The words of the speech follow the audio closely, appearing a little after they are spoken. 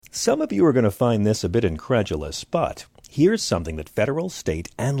Some of you are going to find this a bit incredulous, but here's something that federal, state,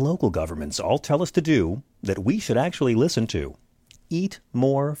 and local governments all tell us to do that we should actually listen to. Eat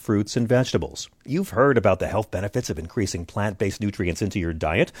more fruits and vegetables. You've heard about the health benefits of increasing plant-based nutrients into your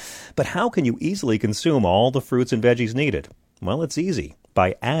diet, but how can you easily consume all the fruits and veggies needed? Well, it's easy.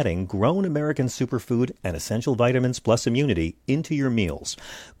 By adding Grown American Superfood and Essential Vitamins Plus Immunity into your meals.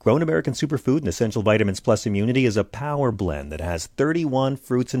 Grown American Superfood and Essential Vitamins Plus Immunity is a power blend that has 31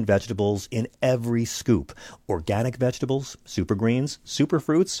 fruits and vegetables in every scoop. Organic vegetables, super greens, super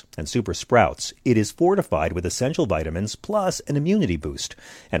fruits, and super sprouts. It is fortified with essential vitamins plus an immunity boost.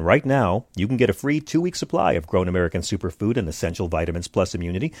 And right now, you can get a free 2-week supply of Grown American Superfood and Essential Vitamins Plus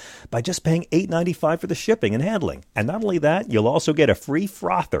Immunity by just paying $8.95 for the shipping and handling. And not only that, you'll also get a free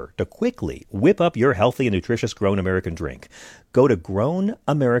frother to quickly whip up your healthy and nutritious Grown American drink. Go to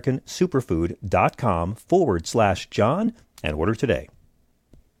grownamericansuperfood.com/John and order today.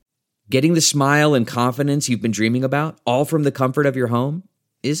 Getting the smile and confidence you've been dreaming about, all from the comfort of your home,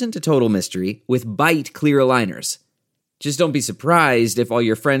 isn't a total mystery with Byte clear aligners. Just don't be surprised if all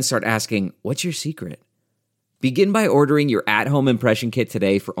your friends start asking, "What's your secret?" Begin by ordering your at-home impression kit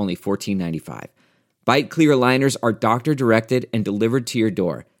today for only $14.95. Byte clear aligners are doctor-directed and delivered to your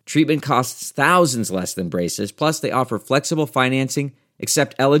door. Treatment costs thousands less than braces, plus they offer flexible financing,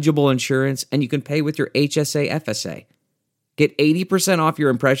 accept eligible insurance, and you can pay with your HSA FSA. Get 80% off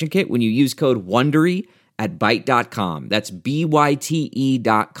your impression kit when you use code WONDERY at Byte.com. That's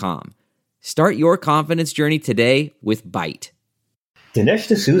BYTE.com. Start your confidence journey today with Byte. Dinesh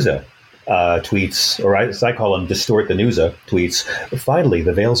D'Souza tweets, or as I call him, Distort the Newsa tweets, finally,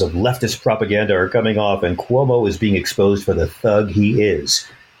 the veils of leftist propaganda are coming off and Cuomo is being exposed for the thug he is.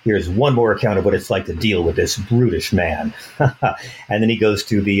 Here's one more account of what it's like to deal with this brutish man. And then he goes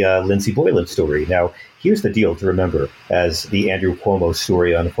to the Lindsey Boylan story. Now, here's the deal to remember as the Andrew Cuomo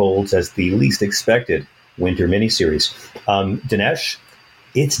story unfolds as the least expected winter miniseries. Dinesh,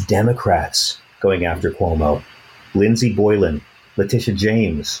 it's Democrats going after Cuomo. Lindsey Boylan, Letitia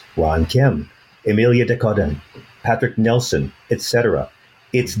James, Ron Kim, Amelia Decoden, Patrick Nelson, etc.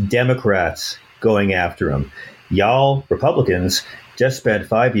 It's Democrats going after him. Y'all, Republicans, just spent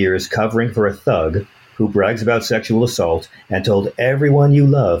 5 years covering for a thug who brags about sexual assault and told everyone you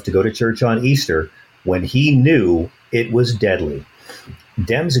love to go to church on Easter when he knew it was deadly.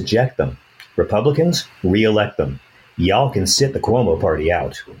 Dems eject them. Republicans re-elect them. Y'all can sit the Cuomo party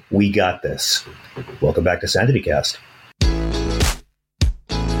out. We got this. Welcome back to Sanity-Cast.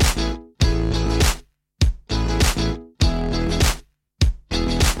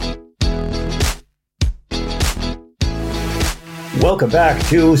 Welcome back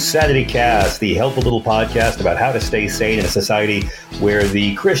to Sanity-Cast, the helpful little podcast about how to stay sane in a society where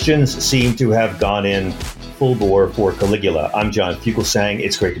the Christians seem to have gone in full bore for Caligula. I'm John Fugelsang.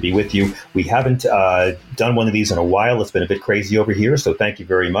 It's great to be with you. We haven't done one of these in a while. It's been a bit crazy over here, so thank you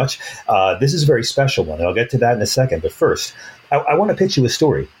very much. This is a very special one, and I'll get to that in a second. But first, I want to pitch you a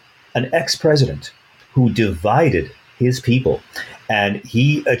story. An ex-president who divided his people. And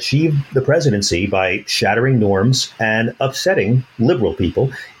he achieved the presidency by shattering norms and upsetting liberal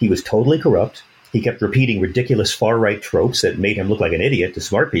people. He was totally corrupt. He kept repeating ridiculous far-right tropes that made him look like an idiot to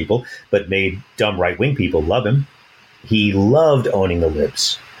smart people, but made dumb right-wing people love him. He loved owning the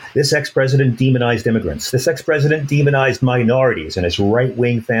libs. This ex-president demonized immigrants. This ex-president demonized minorities, and his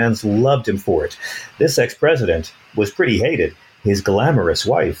right-wing fans loved him for it. This ex-president was pretty hated. His glamorous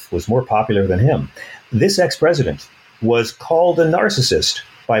wife was more popular than him. This ex-president was called a narcissist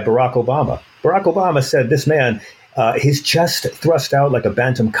by Barack Obama. Barack Obama said this man, his chest thrust out like a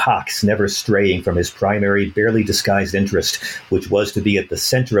bantam cock's, never straying from his primary, barely disguised interest, which was to be at the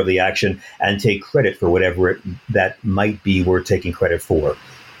center of the action and take credit for whatever that might be worth taking credit for.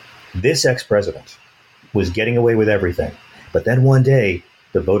 This ex-president was getting away with everything. But then one day,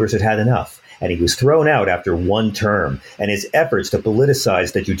 the voters had had enough, and he was thrown out after one term, and his efforts to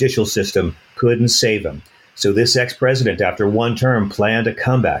politicize the judicial system couldn't save him. So this ex-president, after one term, planned a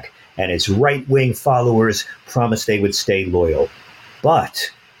comeback, and his right-wing followers promised they would stay loyal.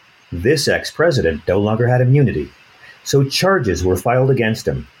 But this ex-president no longer had immunity, so charges were filed against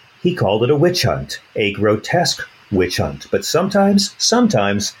him. He called it a witch hunt, a grotesque witch hunt. But sometimes,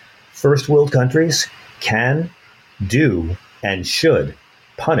 first world countries can, do, and should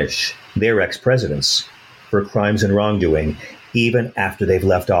punish their ex-presidents for crimes and wrongdoing, even after they've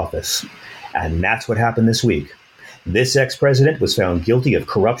left office. And that's what happened this week. This ex-president was found guilty of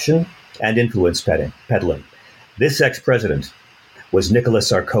corruption and influence peddling. This ex-president was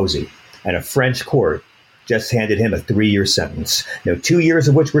Nicolas Sarkozy, and a French court just handed him a 3-year sentence. Now, 2 years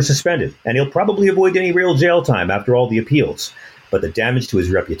of which were suspended, and he'll probably avoid any real jail time after all the appeals. but the damage to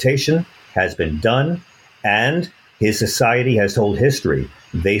his reputation has been done, and his society has told history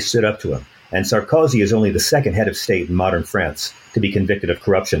they stood up to him. And Sarkozy is only the second head of state in modern France to be convicted of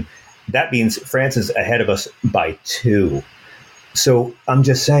corruption. That means France is ahead of us by 2. So I'm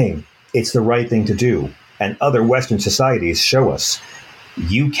just saying, it's the right thing to do. And other Western societies show us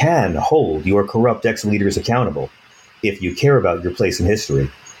you can hold your corrupt ex-leaders accountable if you care about your place in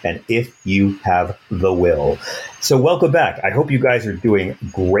history and if you have the will. So welcome back. I hope you guys are doing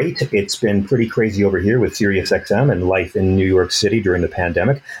great. It's been pretty crazy over here with SiriusXM and life in New York City during the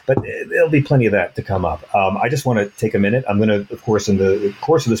pandemic, but there'll be plenty of that to come up. I just want to take a minute. I'm going to, of course, in the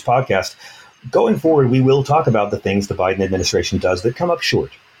course of this podcast, going forward, we will talk about the things the Biden administration does that come up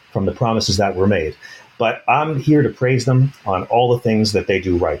short from the promises that were made. But I'm here to praise them on all the things that they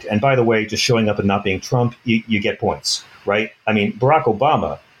do right. And by the way, just showing up and not being Trump, you get points, right? I mean, Barack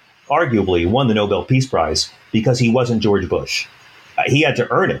Obama arguably won the Nobel Peace Prize because he wasn't George Bush. He had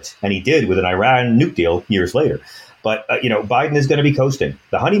to earn it, and he did with an Iran nuke deal years later. But, Biden is going to be coasting.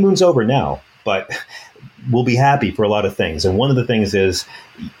 The honeymoon's over now, but we'll be happy for a lot of things. And one of the things is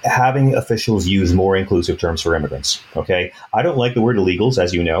having officials use more inclusive terms for immigrants. Okay. I don't like the word illegals,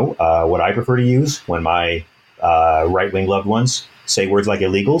 as you know. What I prefer to use when my right-wing loved ones say words like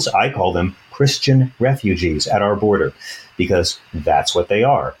illegals, I call them Christian refugees at our border, because that's what they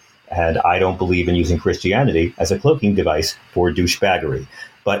are. And I don't believe in using Christianity as a cloaking device for douchebaggery.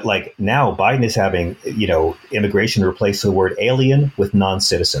 But like now, Biden is having, immigration replace the word alien with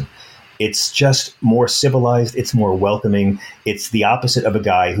non-citizen. It's just more civilized. It's more welcoming. It's the opposite of a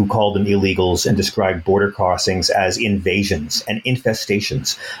guy who called them illegals and described border crossings as invasions and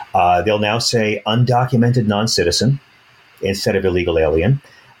infestations. They'll now say undocumented non-citizen instead of illegal alien.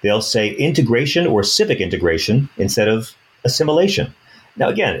 They'll say integration or civic integration instead of assimilation. Now,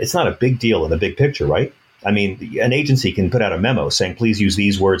 again, it's not a big deal in the big picture, right? I mean, an agency can put out a memo saying, please use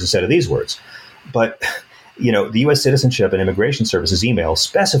these words instead of these words. But, the U.S. Citizenship and Immigration Services email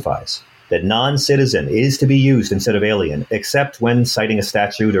specifies that non-citizen is to be used instead of alien, except when citing a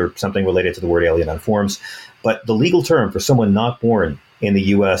statute or something related to the word alien on forms. But the legal term for someone not born in the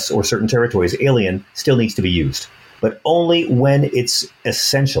U.S. or certain territories, alien, still needs to be used, but only when it's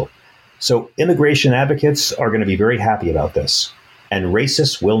essential. So immigration advocates are going to be very happy about this, and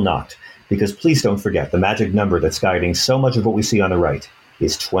racists will not, because please don't forget the magic number that's guiding so much of what we see on the right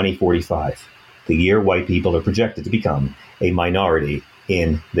is 2045, the year white people are projected to become a minority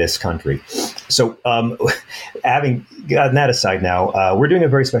in this country. So having gotten that aside now, we're doing a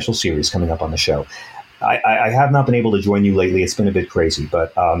very special series coming up on the show. I have not been able to join you lately. It's been a bit crazy,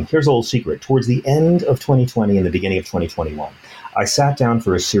 but here's a little secret. Towards the end of 2020 and the beginning of 2021, I sat down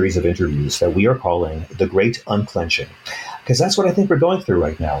for a series of interviews that we are calling The Great Unclenching, because that's what I think we're going through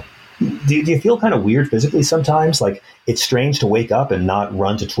right now. Do you feel kind of weird physically sometimes? Like it's strange to wake up and not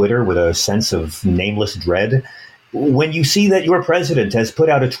run to Twitter with a sense of nameless dread? When you see that your president has put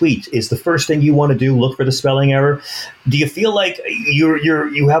out a tweet, is the first thing you want to do look for the spelling error? Do you feel like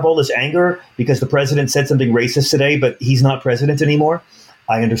you have all this anger because the president said something racist today, but he's not president anymore?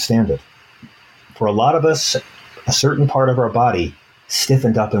 I understand it. For a lot of us, a certain part of our body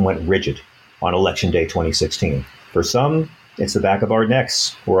stiffened up and went rigid on Election Day 2016. For some, it's the back of our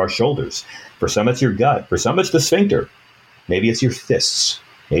necks or our shoulders. For some, it's your gut. For some, it's the sphincter. Maybe it's your fists.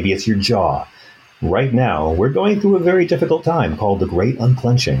 Maybe it's your jaw. Right now, we're going through a very difficult time called the Great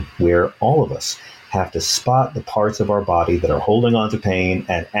Unclenching, where all of us have to spot the parts of our body that are holding on to pain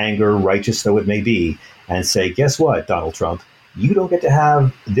and anger, righteous though it may be, and say, guess what, Donald Trump? You don't get to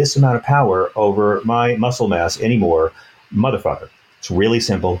have this amount of power over my muscle mass anymore, motherfucker. It's really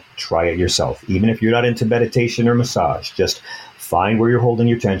simple. Try it yourself. Even if you're not into meditation or massage, just find where you're holding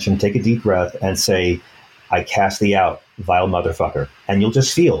your tension, take a deep breath, and say, I cast thee out, vile motherfucker. And you'll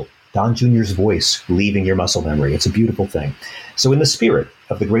just feel Don Jr.'s voice leaving your muscle memory. It's a beautiful thing. So in the spirit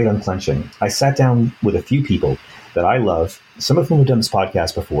of the Great Unclenching, I sat down with a few people that I love, some of whom have done this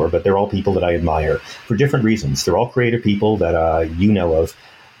podcast before, but they're all people that I admire for different reasons. They're all creative people that you know of.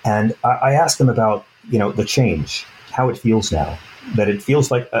 And I asked them about, the change, how it feels now, that it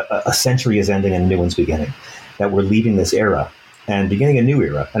feels like a century is ending and a new one's beginning, that we're leaving this era and beginning a new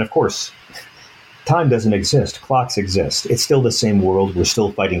era. And of course, time doesn't exist. Clocks exist. It's still the same world. We're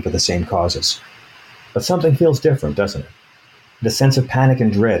still fighting for the same causes. But something feels different, doesn't it? The sense of panic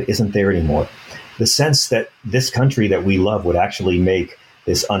and dread isn't there anymore. The sense that this country that we love would actually make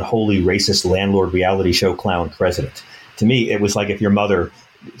this unholy, racist landlord reality show clown president. To me, it was like if your mother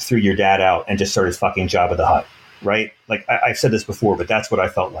threw your dad out and just started fucking Jabba the Hutt. right? Like I've said this before, but that's what I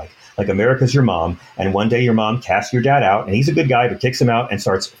felt like. Like America's your mom, and one day your mom casts your dad out, and he's a good guy, but kicks him out and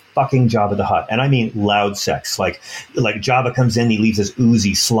starts fucking Jabba the Hutt. And I mean loud sex. Like Jabba comes in, he leaves this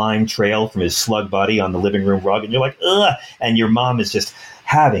oozy slime trail from his slug body on the living room rug, and you're like, ugh. And your mom is just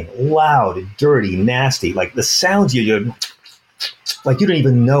having loud, dirty, nasty, like the sounds you like you don't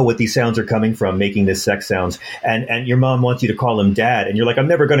even know what these sounds are coming from, making this sex sounds. And your mom wants you to call him dad, and you're like, I'm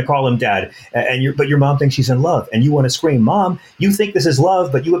never going to call him dad. But your mom thinks she's in love, and you want to scream, Mom, you think this is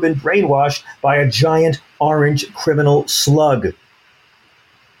love, but you have been brainwashed by a giant orange criminal slug.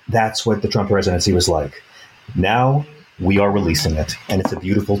 That's what the Trump presidency was like. Now we are releasing it, and it's a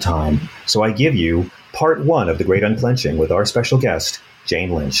beautiful time. So I give you part 1 of The Great Unclenching with our special guest,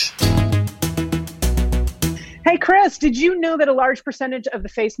 Jane Lynch. Hey, Chris, did you know that a large percentage of the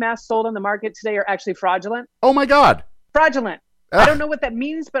face masks sold on the market today are actually fraudulent? Oh, my God. Fraudulent. I don't know what that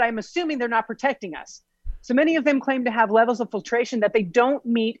means, but I'm assuming they're not protecting us. So many of them claim to have levels of filtration that they don't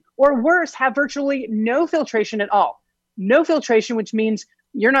meet, or worse, have virtually no filtration at all. No filtration, which means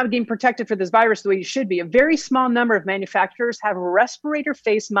you're not being protected for this virus the way you should be. A very small number of manufacturers have respirator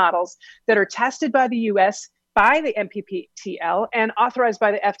face models that are tested by the US, by the MPPTL, and authorized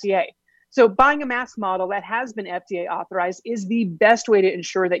by the FDA. So buying a mask model that has been FDA authorized is the best way to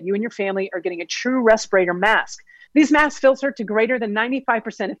ensure that you and your family are getting a true respirator mask. These masks filter to greater than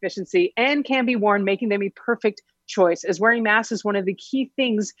 95% efficiency and can be worn, making them a perfect choice, as wearing masks is one of the key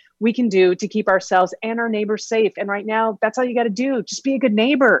things we can do to keep ourselves and our neighbors safe. And right now, that's all you got to do. Just be a good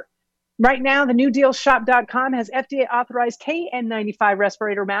neighbor. Right now, the newdealshop.com has FDA authorized KN95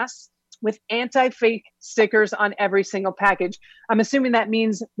 respirator masks with anti-fake stickers on every single package. I'm assuming that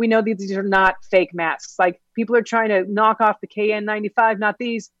means we know that these are not fake masks. Like people are trying to knock off the KN95, not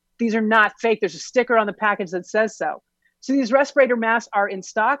these. These are not fake. There's a sticker on the package that says so. So these respirator masks are in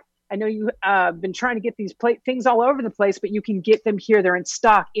stock. I know you've been trying to get these things all over the place, but you can get them here. They're in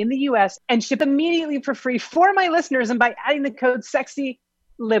stock in the US and ship immediately for free for my listeners and by adding the code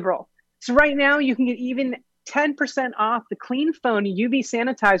SEXYLIBERAL. So right now you can get even 10% off the Clean Phone UV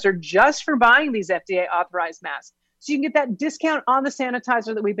sanitizer just for buying these FDA authorized masks. So you can get that discount on the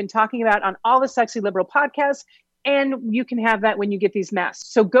sanitizer that we've been talking about on all the Sexy Liberal podcasts. And you can have that when you get these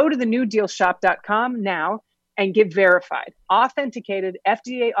masks. So go to the newdealshop.com now and get verified, authenticated,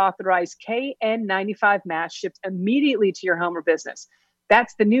 FDA authorized KN95 mask shipped immediately to your home or business.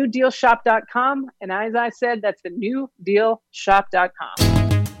 That's the newdealshop.com. And as I said, that's the newdealshop.com.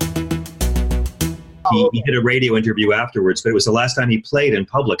 He did a radio interview afterwards, but it was the last time he played in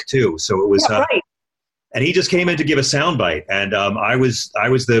public too. So it was, right. And he just came in to give a soundbite, and I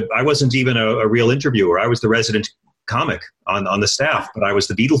wasn't even a real interviewer. I was the resident comic on the staff, but I was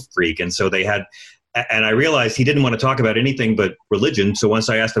the Beatle freak, and so they had. And I realized he didn't want to talk about anything but religion. So once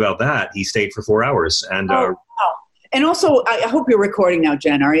I asked about that, he stayed for 4 hours. And and also, I hope you're recording now,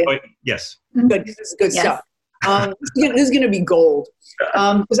 Jen. Are you? Yes. Good. This is good stuff. This is going to be gold.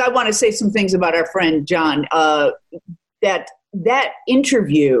 Because I want to say some things about our friend John. That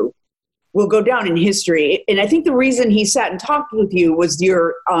interview will go down in history, and I think the reason he sat and talked with you was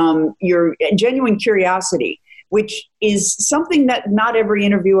your genuine curiosity, which is something that not every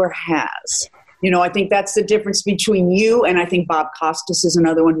interviewer has. You know, I think that's the difference between you and I think Bob Costas is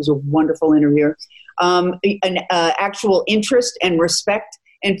another one who's a wonderful interviewer. An actual interest and respect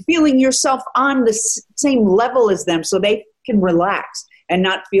and feeling yourself on the same level as them so they can relax and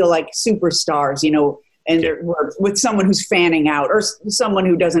not feel like superstars, you know, and they're with someone who's fanning out or someone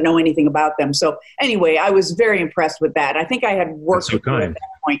who doesn't know anything about them. So anyway, I was very impressed with that. I think I had worked with you at that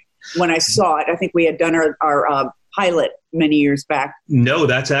point when I saw it. I think we had done our pilot many years back. No,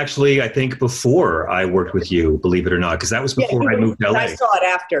 that's actually, I think, before I worked with you, believe it or not, because that was before I moved to LA. I saw it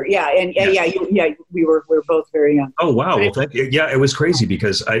after. Yeah. And we were both very young. Oh, wow. Well, thank you. Yeah, it was crazy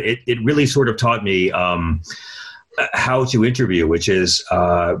because it really sort of taught me how to interview, which is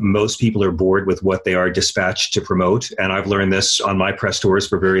most people are bored with what they are dispatched to promote. And I've learned this on my press tours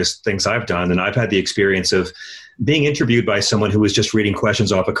for various things I've done. And I've had the experience of being interviewed by someone who was just reading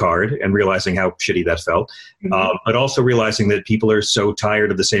questions off a card and realizing how shitty that felt, but also realizing that people are so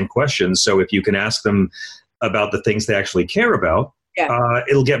tired of the same questions. So if you can ask them about the things they actually care about,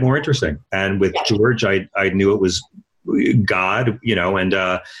 it'll get more interesting. And with George, I knew it was God, you know, and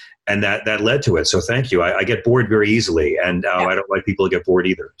that led to it. So thank you. I get bored very easily, and I don't like people to get bored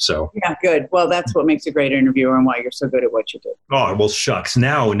either. So yeah, good. Well, that's what makes a great interviewer and why you're so good at what you do. Oh, well, shucks.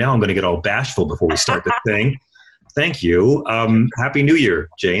 Now I'm going to get all bashful before we start the thing. Thank you. Happy New Year,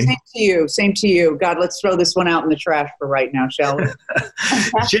 Jane. Same to you. Same to you. God, let's throw this one out in the trash for right now, shall we?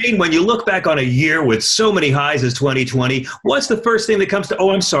 Jane, when you look back on a year with so many highs as 2020, what's the first thing that comes to?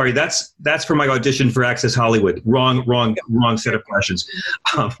 Oh, I'm sorry. That's for my audition for Access Hollywood. Wrong set of questions.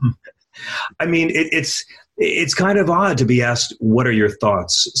 I mean, it's kind of odd to be asked, what are your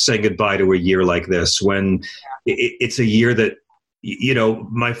thoughts saying goodbye to a year like this when it's a year that, you know,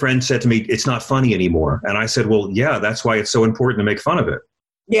 my friend said to me, it's not funny anymore. And I said, well, yeah, that's why it's so important to make fun of it.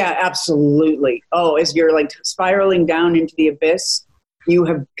 Yeah, absolutely. Oh, as you're like spiraling down into the abyss, you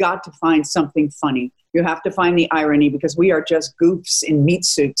have got to find something funny. You have to find the irony because we are just goofs in meat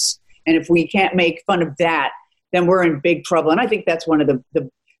suits. And if we can't make fun of that, then we're in big trouble. And I think that's one of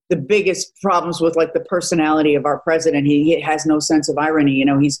the biggest problems with like the personality of our president. He has no sense of irony. You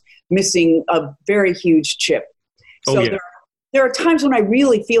know, he's missing a very huge chip. So there are times when I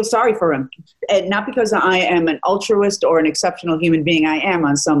really feel sorry for him, and not because I am an altruist or an exceptional human being. I am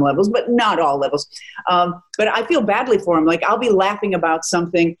on some levels, but not all levels. But I feel badly for him. Like I'll be laughing about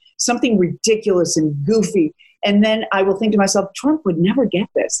something ridiculous and goofy. And then I will think to myself, Trump would never get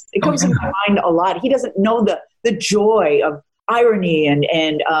this. It comes in my mind a lot. He doesn't know the joy of irony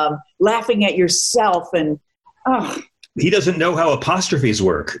and laughing at yourself. And he doesn't know how apostrophes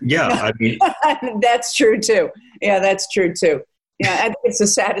work. Yeah, I mean. That's true too. Yeah, that's true too. Yeah, I think it's the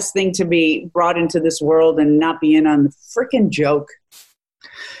saddest thing to be brought into this world and not be in on the freaking joke.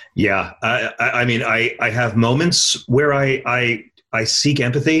 Yeah, I mean, I have moments where I seek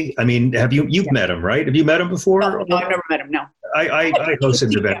empathy. I mean, you've met him, right? Have you met him before? No, I've never met him. No. I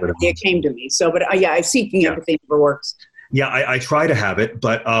hosted an event with him. It came to me. So, but I seeking empathy never works. Yeah, I try to have it,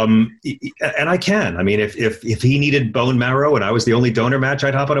 but and I can. I mean, if he needed bone marrow and I was the only donor match,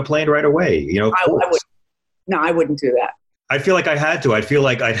 I'd hop on a plane right away. You know, I wouldn't do that. I feel like I had to. I feel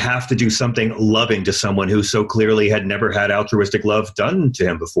like I'd have to do something loving to someone who so clearly had never had altruistic love done to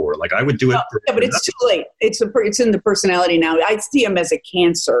him before. Like I would do it. Yeah, but it's too late. It's in the personality now. I see him as a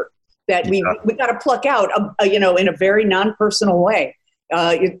cancer that we got to pluck out, in a very non-personal way.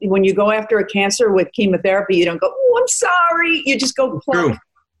 When you go after a cancer with chemotherapy, you don't go, "Oh, I'm sorry." You just go pluck. True.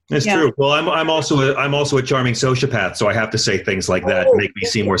 It's true. Well, I'm also a charming sociopath, so I have to say things like that to make me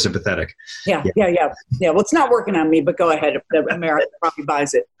seem more sympathetic. Yeah. Well, it's not working on me, but go ahead. America probably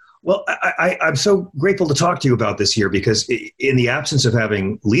buys it. Well, I'm so grateful to talk to you about this here because in the absence of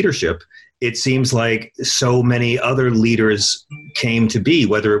having leadership, it seems like so many other leaders came to be,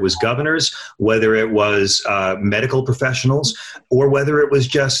 whether it was governors, whether it was medical professionals, or whether it was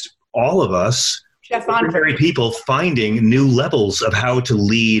just all of us. Ordinary people finding new levels of how to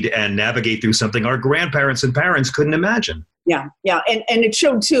lead and navigate through something our grandparents and parents couldn't imagine. Yeah. And it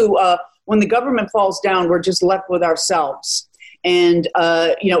showed, too, when the government falls down, we're just left with ourselves. And,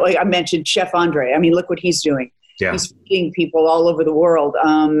 I mentioned Chef Andre. I mean, look what he's doing. Yeah. He's feeding people all over the world.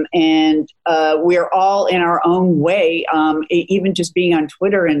 And we're all in our own way, even just being on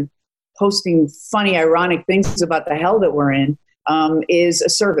Twitter and posting funny, ironic things about the hell that we're in is a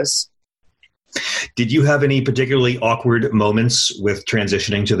service. Did you have any particularly awkward moments with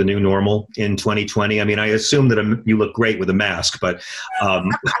transitioning to the new normal in 2020? I mean, I assume that you look great with a mask, but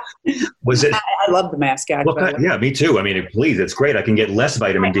was it? I love the mask, actually. Yeah, me too. I mean, please, it's great. I can get less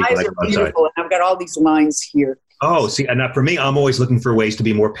vitamin D when I go outside. I've got all these lines here. Oh, see, and for me, I'm always looking for ways to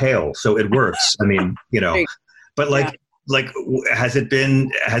be more pale, so it works. I mean, but has it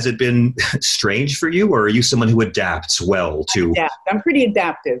been strange for you, or are you someone who adapts well to? Yeah, I'm pretty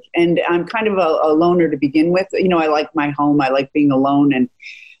adaptive, and I'm kind of a loner to begin with. I like my home. I like being alone, and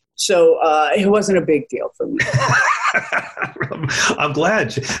so it wasn't a big deal for me. I'm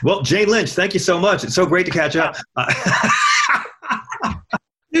glad. Well, Jane Lynch, thank you so much. It's so great to catch up.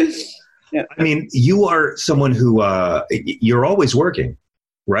 Yeah. I mean, you are someone who you're always working.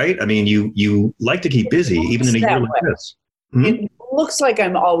 Right? I mean, you like to keep busy even in a year like this. Mm-hmm. It looks like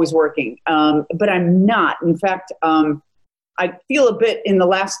I'm always working, but I'm not. In fact, I feel a bit in the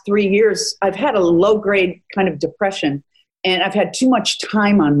last 3 years, I've had a low-grade kind of depression, and I've had too much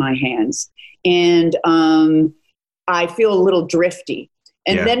time on my hands. And I feel a little drifty.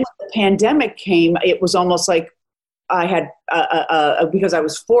 And then when the pandemic came, it was almost like I had, because I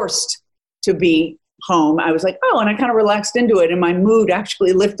was forced to be home, I was like, and I kind of relaxed into it, and my mood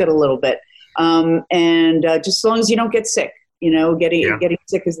actually lifted a little bit. And just as long as you don't get sick, getting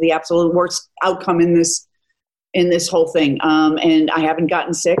sick is the absolute worst outcome in this whole thing. And I haven't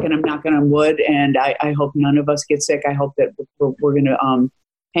gotten sick, and I'm knocking on wood, and I hope none of us get sick. I hope that we're going to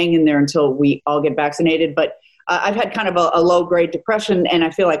hang in there until we all get vaccinated. But I've had kind of a low-grade depression, and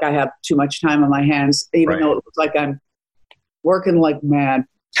I feel like I have too much time on my hands, even though it looks like I'm working like mad.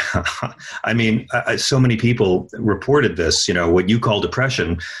 I mean, so many people reported this, what you call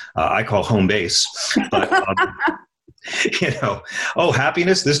depression, I call home base, but, oh,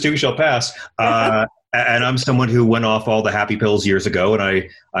 happiness, this too shall pass. And I'm someone who went off all the happy pills years ago, and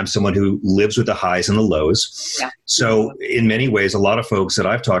I'm someone who lives with the highs and the lows. Yeah. So in many ways, a lot of folks that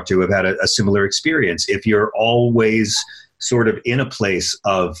I've talked to have had a similar experience. If you're always sort of in a place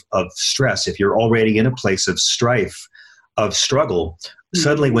of stress, if you're already in a place of strife, of struggle,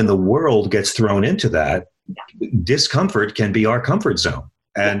 suddenly when the world gets thrown into that, discomfort can be our comfort zone.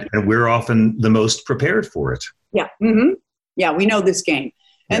 And we're often the most prepared for it. Yeah. Mm-hmm. Yeah, we know this game.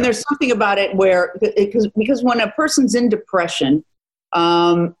 And there's something about it where, because when a person's in depression,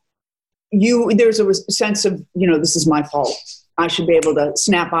 there's a sense of, this is my fault. I should be able to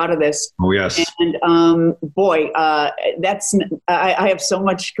snap out of this. Oh, yes. And I have so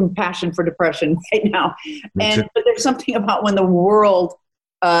much compassion for depression right now. But there's something about when the world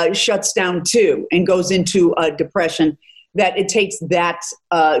shuts down too and goes into depression, that it takes that,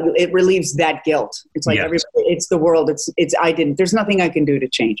 it relieves that guilt. It's like everybody, it's the world. There's nothing I can do to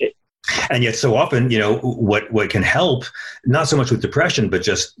change it. And yet so often, what can help, not so much with depression, but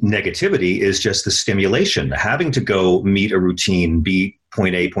just negativity, is just the stimulation, having to go meet a routine, be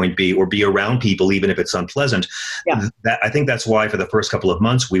point A, point B, or be around people, even if it's unpleasant. Yeah. I think that's why for the first couple of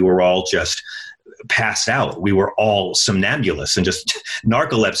months, we were all just passed out. We were all somnambulous and just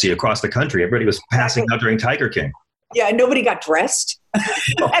narcolepsy across the country. Everybody was passing out during Tiger King. Yeah, nobody got dressed.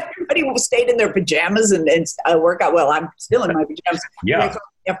 Everybody stayed in their pajamas and work out. Well, I'm still in my pajamas. Yeah,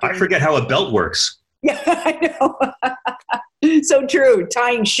 I forget how a belt works. Yeah, I know. So true.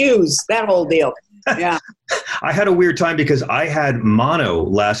 Tying shoes, that whole deal. Yeah. I had a weird time because I had mono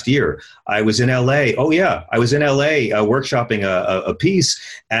last year. I was in LA. Oh yeah. I was in LA workshopping a piece,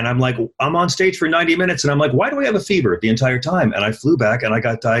 and I'm on stage for 90 minutes, and I'm like, why do I have a fever the entire time? And I flew back and I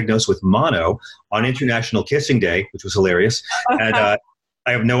got diagnosed with mono on International Kissing Day, which was hilarious. And I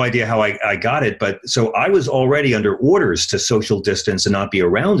have no idea how I got it, but so I was already under orders to social distance and not be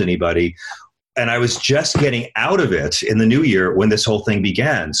around anybody. And I was just getting out of it in the new year when this whole thing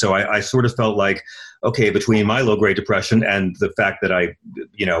began. So I sort of felt like, okay, between my low-grade depression and the fact that I,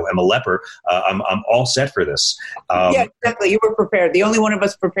 am a leper, I'm all set for this. Yeah, exactly. You were prepared. The only one of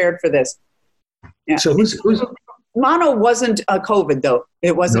us prepared for this. Yeah. So who's mono wasn't COVID though.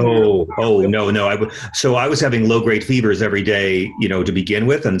 It wasn't. No. Oh no. So I was having low-grade fevers every day, to begin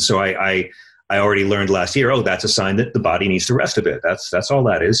with, and so I already learned last year, that's a sign that the body needs to rest a bit. That's all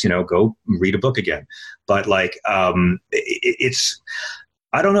that is, go read a book again. But I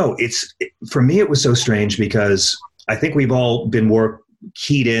don't know. For me, it was so strange because I think we've all been more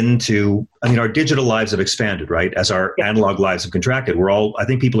keyed into, our digital lives have expanded, right? As our analog lives have contracted. I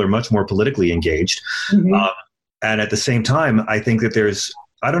think people are much more politically engaged. Mm-hmm. And at the same time, I think that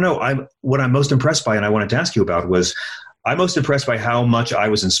what I'm most impressed by, and I wanted to ask you about, was I'm most impressed by how much I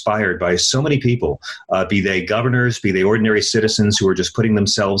was inspired by so many people, be they governors, be they ordinary citizens who are just putting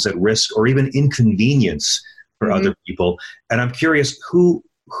themselves at risk or even inconvenience for mm-hmm. other people. And I'm curious, who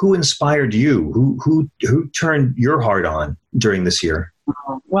inspired you? Who turned your heart on during this year?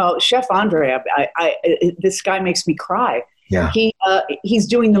 Well, Chef Andre, this guy makes me cry. Yeah. He's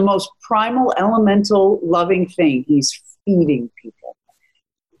doing the most primal, elemental, loving thing. He's feeding people.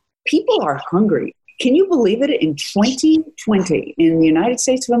 People are hungry. Can you believe it? In 2020, in the United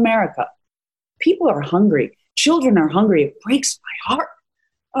States of America, people are hungry. Children are hungry. It breaks my heart.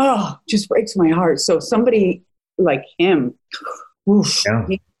 Oh, just breaks my heart. So somebody like him,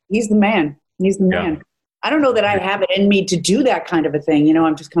 he's the man. He's the man. Yeah. I don't know that I have it in me to do that kind of a thing.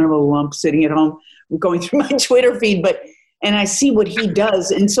 I'm just kind of a lump sitting at home going through my Twitter feed, and I see what he does.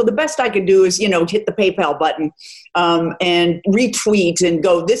 And so the best I could do is, hit the PayPal button and retweet and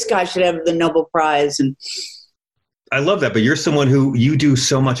go, this guy should have the Nobel Prize. And I love that. But you're someone you do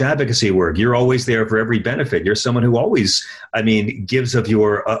so much advocacy work. You're always there for every benefit. You're someone who always, gives of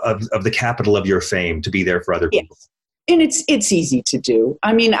of the capital of your fame to be there for other people. And it's easy to do.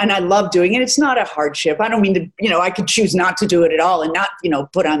 And I love doing it. It's not a hardship. I don't mean to, I could choose not to do it at all and not,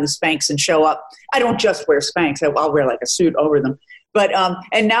 put on the Spanx and show up. I don't just wear Spanx. I'll wear like a suit over them. But,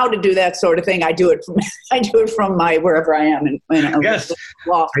 and now to do that sort of thing, I do it from my, wherever I am. Yes.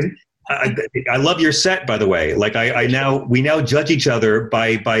 I love your set, by the way. We now judge each other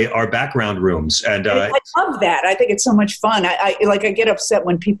by our background rooms. And I love that. I think it's so much fun. I get upset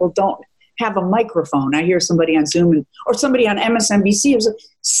when people don't have a microphone. I hear somebody on Zoom or somebody on MSNBC who's like,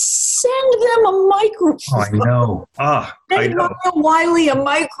 send them a microphone. Oh, I know. I know. Maya Wiley a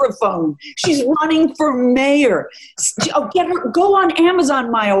microphone. She's running for mayor. Get her. Go on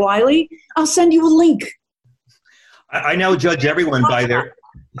Amazon, Maya Wiley. I'll send you a link. I now judge everyone by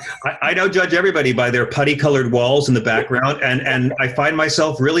I don't judge everybody by their putty-colored walls in the background, and I find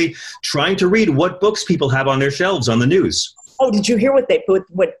myself really trying to read what books people have on their shelves on the news. Oh, did you hear what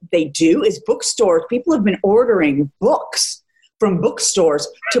they do is bookstores, people have been ordering books from bookstores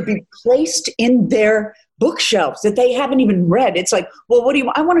to be placed in their bookshelves that they haven't even read. It's like, well, what do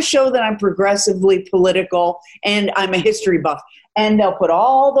you, I want to show that I'm progressively political and I'm a history buff. And they'll put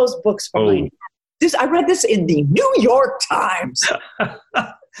all those books behind this. I read this in the New York Times.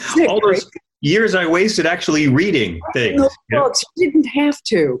 All those years I wasted actually reading things. No books. You didn't have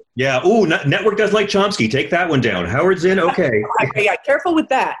to. Yeah. Ooh, network does like Chomsky. Take that one down. Howard's in. Okay. Yeah, careful with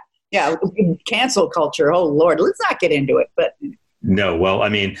that. Yeah, cancel culture. Oh Lord, let's not get into it. But no, well, I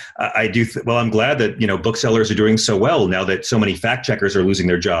mean, I do. Well, I'm glad that booksellers are doing so well now that so many fact checkers are losing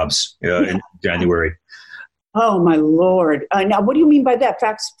their jobs in January. Oh my Lord! Now, what do you mean by that?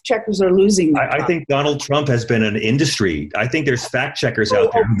 Fact checkers are losing their jobs. I think Donald Trump has been an industry. I think there's fact checkers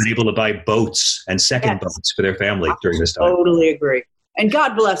out there who've been able to buy boats and second boats for their family during this time. Totally agree. And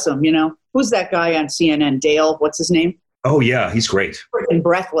God bless him. Who's that guy on CNN? Dale, what's his name? Oh yeah, he's great. Freaking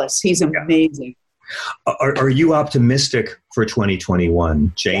breathless. He's amazing. Are you optimistic for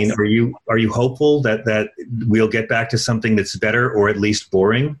 2021, Jane? Yes. Are you hopeful that we'll get back to something that's better or at least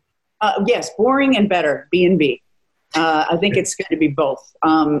boring? Yes, boring and better. B&B. I think it's going to be both.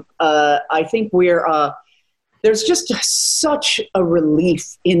 I think there's just such a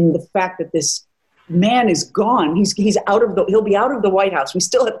relief in the fact that this man is gone. He'll be out of the White House. We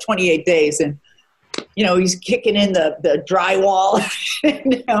still have 28 days, and he's kicking in the drywall.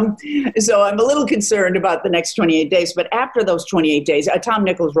 So I'm a little concerned about the next 28 days. But after those 28 days, Tom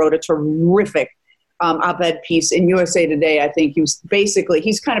Nichols wrote a terrific op-ed piece in USA Today. I think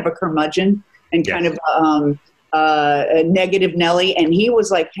he's kind of a curmudgeon and kind of a negative Nelly. And he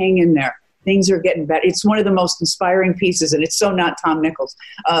was like, hang in there. Things are getting better. It's one of the most inspiring pieces, and it's so not Tom Nichols.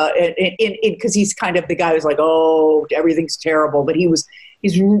 Because he's kind of the guy who's like, oh, everything's terrible. But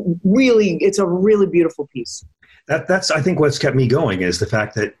it's a really beautiful piece. That's I think what's kept me going is the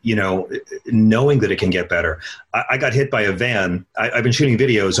fact that knowing that it can get better. I got hit by a van. I've been shooting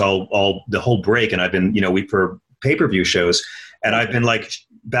videos all the whole break, and I've been for pay-per-view shows, and I've been like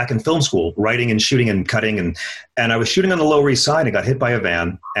back in film school, writing and shooting and cutting, and I was shooting on the Lower East Side. I got hit by a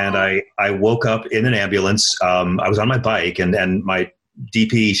van, and I woke up in an ambulance. I was on my bike, and my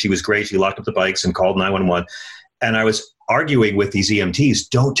DP, she was great. She locked up the bikes and called 911, and I was arguing with these EMTs,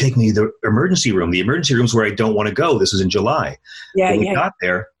 don't take me to the emergency room. The emergency room's where I don't want to go. This was in July. When we got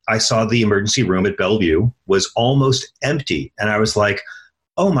there, I saw the emergency room at Bellevue was almost empty. And I was like,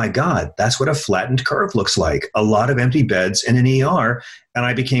 oh my God, that's what a flattened curve looks like. A lot of empty beds in an ER. And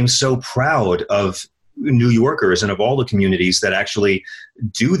I became so proud of New Yorkers and of all the communities that actually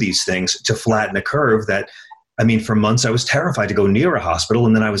do these things to flatten a curve that, for months I was terrified to go near a hospital,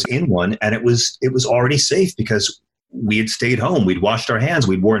 and then I was in one, and it was already safe because we had stayed home. We'd washed our hands.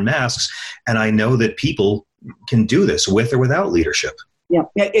 We'd worn masks. And I know that people can do this with or without leadership. Yeah,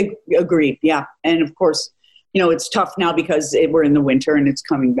 agreed. Yeah. And of course, it's tough now because we're in the winter and it's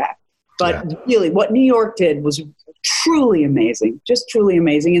coming back. But really, what New York did was truly amazing, just truly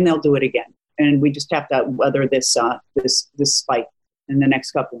amazing. And they'll do it again. And we just have to weather this spike in the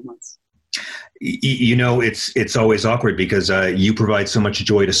next couple of months. It's always awkward because you provide so much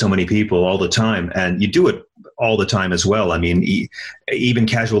joy to so many people all the time, and you do it all the time as well. Even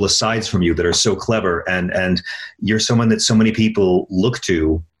casual asides from you that are so clever, and you're someone that so many people look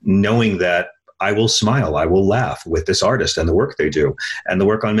to, knowing that I will smile, I will laugh with this artist and the work they do, and the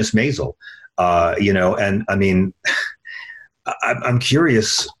work on Miss Maisel. I'm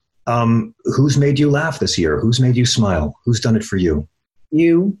curious, who's made you laugh this year? Who's made you smile? Who's done it for you?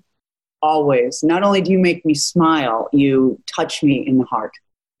 You. Always. Not only do you make me smile, you touch me in the heart.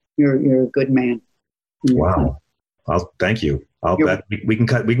 You're a good man. Wow. Well, thank you. I'll bet we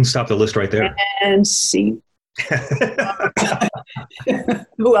can stop the list right there. And see.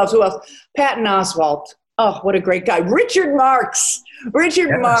 Who else? Patton Oswalt. Oh, what a great guy. Richard Marx.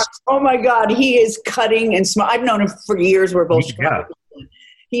 Marx. Oh my God. He is cutting and smart. I've known him for years. We're both Chicago.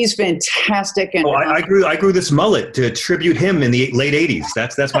 He's fantastic. And I grew this mullet to tribute him in the late 80s.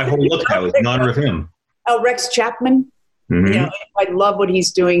 That's my whole look now, in honor of him. Rex Chapman. Mm-hmm. I love what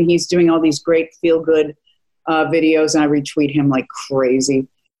he's doing. He's doing all these great feel-good videos, and I retweet him like crazy.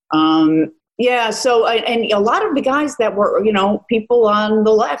 And a lot of the guys that were, people on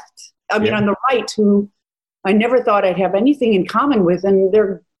the left, on the right, who I never thought I'd have anything in common with, and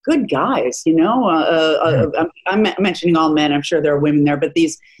they're good guys, I'm mentioning all men. I'm sure there are women there, but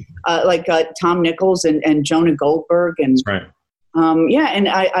these like Tom Nichols and Jonah Goldberg. And right. And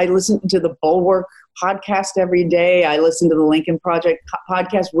I listened to the Bulwark podcast every day. I listen to the Lincoln Project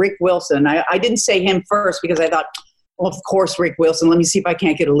podcast. Rick Wilson. I didn't say him first because I thought, well, of course, Rick Wilson. Let me see if I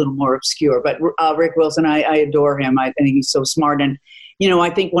can't get a little more obscure. But Rick Wilson, I adore him. I think he's so smart. And, I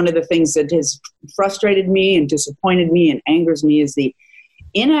think one of the things that has frustrated me and disappointed me and angers me is the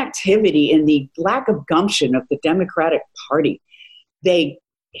inactivity and the lack of gumption of the Democratic Party. They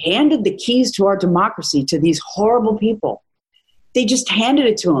handed the keys to our democracy to these horrible people. They just handed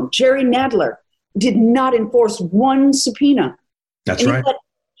it to them. Jerry Nadler did not enforce one subpoena. That's right.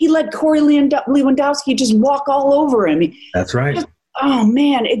 He let Corey Lewandowski just walk all over him. That's right. Oh,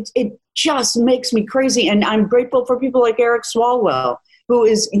 man, it just makes me crazy. And I'm grateful for people like Eric Swalwell, who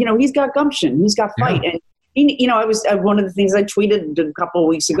is, he's got gumption. He's got fight. Yeah. And, I was one of the things I tweeted a couple of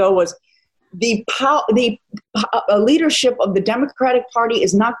weeks ago was the leadership of the Democratic Party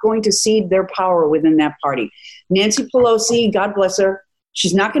is not going to cede their power within that party. Nancy Pelosi, God bless her,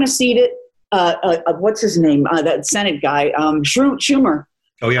 she's not going to cede it. What's his name? That Senate guy, Schumer.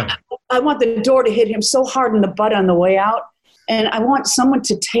 Oh, yeah. I want the door to hit him so hard in the butt on the way out. And I want someone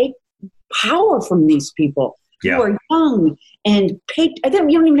to take power from these people who are young and you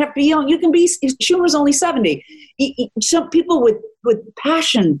don't even have to be young. You can be, Schumer's only 70. Some people with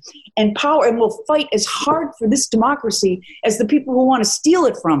passion and power and will fight as hard for this democracy as the people who want to steal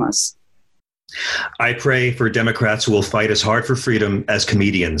it from us. I pray for Democrats who will fight as hard for freedom as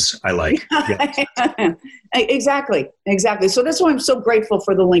comedians. I like. Yes. Exactly. So that's why I'm so grateful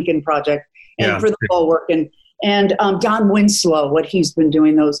for the Lincoln Project and for the bulwark and Don Winslow, what he's been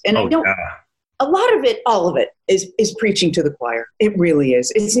doing those. And a lot of it, all of it is preaching to the choir. It really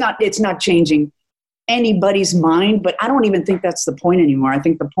is. It's not changing anybody's mind, but I don't even think that's the point anymore. I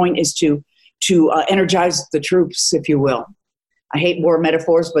think the point is to energize the troops, if you will. I hate war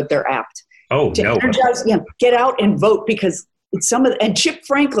metaphors, but they're apt. Oh, no. Energize, get out and vote because it's and Chip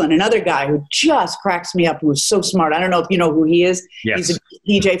Franklin, another guy who just cracks me up, who is so smart. I don't know if you know who he is. Yes. He's a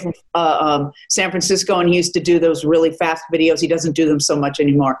DJ from San Francisco, and he used to do those really fast videos. He doesn't do them so much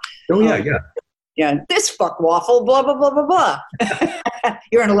anymore. Oh, yeah. Yeah, this fuck waffle, blah, blah, blah, blah, blah.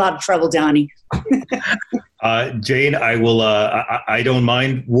 You're in a lot of trouble, Donnie. Jane, I will. I don't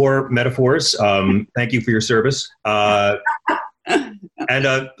mind war metaphors. Thank you for your service.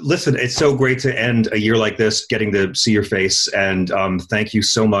 And listen, it's so great to end a year like this, getting to see your face. And thank you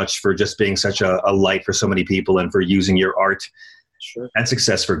so much for just being such a light for so many people and for using your art and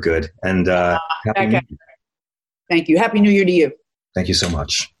success for good. And Happy New Year. Thank you. Happy New Year to you. Thank you so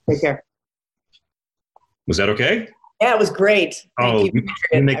much. Take care. Was that okay? Yeah, it was great. Thank you.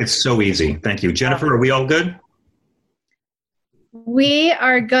 You make it so easy. Thank you. Jennifer, are we all good? We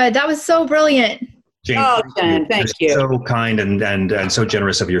are good. That was so brilliant. Jane, Jen, thank you. So kind and so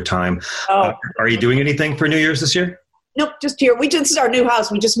generous of your time. Are you doing anything for New Year's this year? Nope, just here. This is our new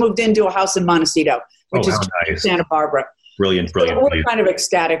house. We just moved into a house in Montecito, which is nice. Santa Barbara. Brilliant. So we're kind of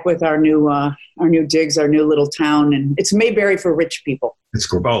ecstatic with our new digs, our new little town, and it's Mayberry for rich people. It's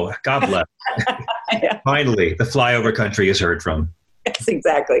God bless. Yeah. Finally, the flyover country is heard from. Yes,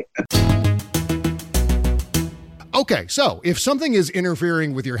 exactly. Okay, so if something is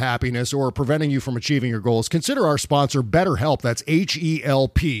interfering with your happiness or preventing you from achieving your goals, consider our sponsor, BetterHelp. That's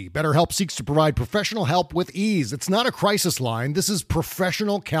H-E-L-P. BetterHelp seeks to provide professional help with ease. It's not a crisis line. This is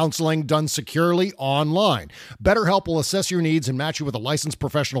professional counseling done securely online. BetterHelp will assess your needs and match you with a licensed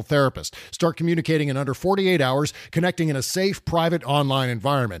professional therapist. Start communicating in under 48 hours, connecting in a safe, private online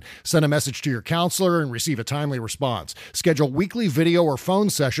environment. Send a message to your counselor and receive a timely response. Schedule weekly video or phone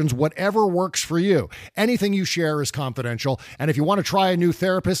sessions, whatever works for you. Anything you share is confidential, and if you want to try a new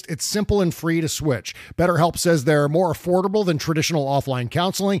therapist, it's simple and free to switch. BetterHelp says they're more affordable than traditional offline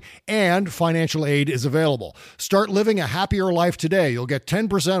counseling, and financial aid is available. Start living a happier life today. You'll get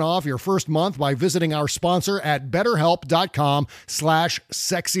 10% off your first month by visiting our sponsor at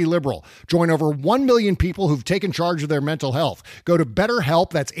betterhelp.com/sexyliberal. Join over 1 million people who've taken charge of their mental health. Go to BetterHelp,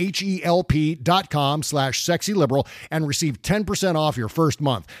 that's HELP.com/sexyliberal, and receive 10% off your first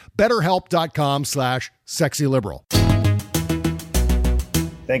month. BetterHelp.com/sexyliberal.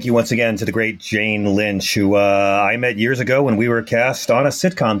 Thank you once again to the great Jane Lynch, who I met years ago when we were cast on a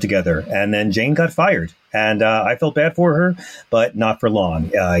sitcom together. And then Jane got fired. And I felt bad for her, but not for long.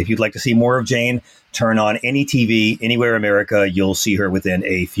 If you'd like to see more of Jane, turn on any TV, anywhere in America. You'll see her within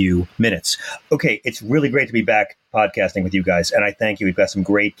a few minutes. Okay, it's really great to be back podcasting with you guys. And I thank you. We've got some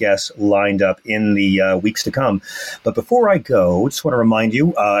great guests lined up in the weeks to come. But before I go, just want to remind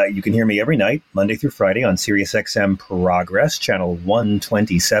you, you can hear me every night, Monday through Friday on SiriusXM Progress, channel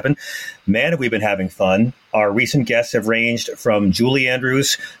 127. Man, have we been having fun. Our recent guests have ranged from Julie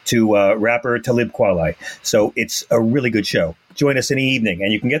Andrews to rapper Talib Kweli. So it's a really good show. join us any evening,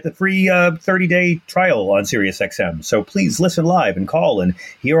 and you can get the free 30-day trial on SiriusXM. So please listen live and call and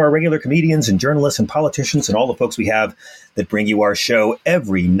hear our regular comedians and journalists and politicians and all the folks we have that bring you our show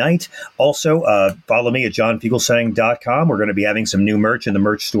every night. Also, follow me at johnfugelsang.com. We're going to be having some new merch in the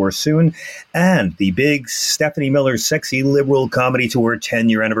merch store soon. And the big Stephanie Miller Sexy Liberal Comedy Tour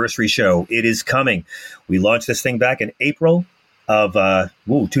 10-year anniversary show. It is coming. We launched this thing back in April of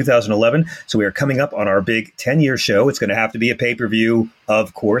 2011. So we are coming up on our big 10-year show. It's going to have to be a pay-per-view,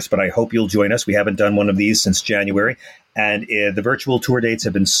 of course, but I hope you'll join us. We haven't done one of these since January. And the virtual tour dates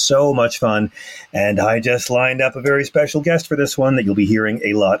have been so much fun. And I just lined up a very special guest for this one that you'll be hearing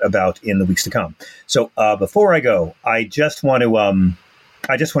a lot about in the weeks to come. So before I go, I just want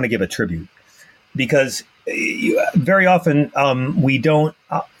to give a tribute, because very often we don't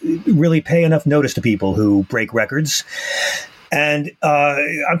really pay enough notice to people who break records. And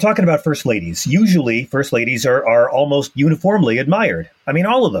I'm talking about first ladies. Usually, first ladies are almost uniformly admired. I mean,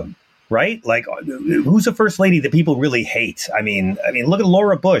 all of them, right? Like, who's a first lady that people really hate? I mean, look at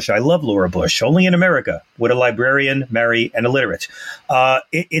Laura Bush. I love Laura Bush. Only in America would a librarian marry an illiterate.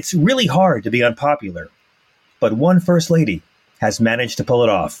 It's really hard to be unpopular. But one first lady has managed to pull it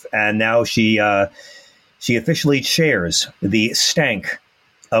off. And now she officially shares the stank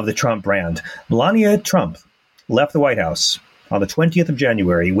of the Trump brand. Melania Trump left the White House on the 20th of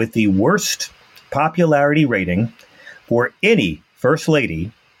January with the worst popularity rating for any first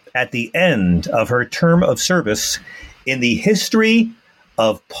lady at the end of her term of service in the history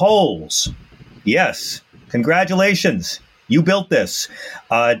of polls. Yes, congratulations. You built this.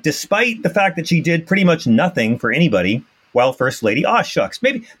 Despite the fact that she did pretty much nothing for anybody while First Lady. Shucks.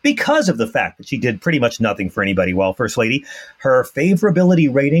 Maybe because of the fact that she did pretty much nothing for anybody while First Lady, her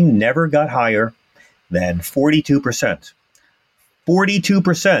favorability rating never got higher than 42%.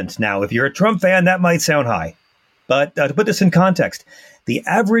 42%. Now, if you're a Trump fan, that might sound high. But to put this in context, the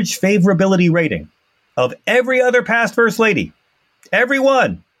average favorability rating of every other past First Lady,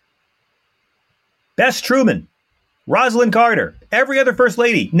 everyone, Bess Truman, Rosalind Carter, every other First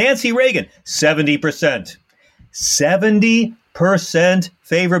Lady, Nancy Reagan, 70%. 70%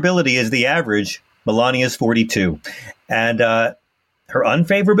 favorability is the average. Melania's 42%. And her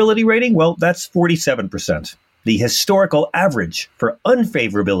unfavorability rating, well, that's 47%. The historical average for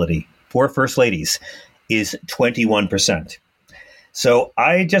unfavorability for first ladies is 21%. So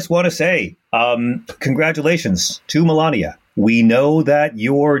I just want to say congratulations to Melania. We know that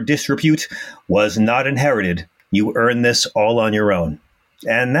your disrepute was not inherited. You earned this all on your own.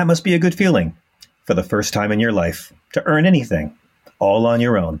 And that must be a good feeling for the first time in your life to earn anything all on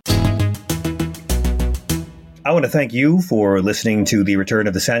your own. I want to thank you for listening to the return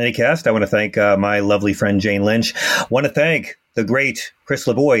of the Sanity-Cast. I want to thank my lovely friend Jane Lynch. I want to thank the great Chris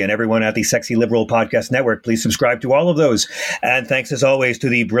LaVoy and everyone at the Sexy Liberal Podcast Network. Please subscribe to all of those. And thanks as always to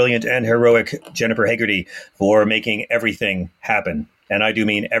the brilliant and heroic Jennifer Hagerty for making everything happen. And I do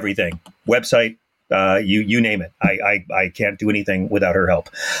mean everything. Website, you name it. I can't do anything without her help.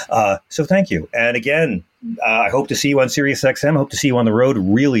 So thank you. And again, I hope to see you on SiriusXM. Hope to see you on the road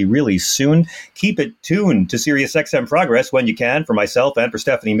really, really soon. Keep it tuned to SiriusXM Progress when you can for myself and for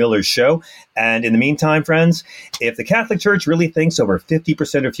Stephanie Miller's show. And in the meantime, friends, if the Catholic Church really thinks over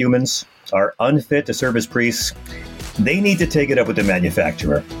 50% of humans are unfit to serve as priests, they need to take it up with the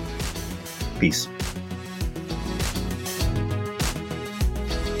manufacturer. Peace.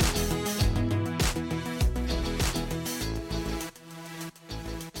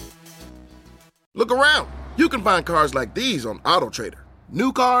 Look around. You can find cars like these on AutoTrader.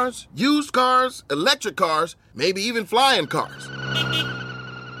 New cars, used cars, electric cars, maybe even flying cars.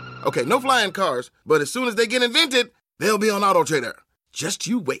 Okay, no flying cars, but as soon as they get invented, they'll be on AutoTrader. Just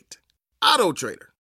you wait. AutoTrader.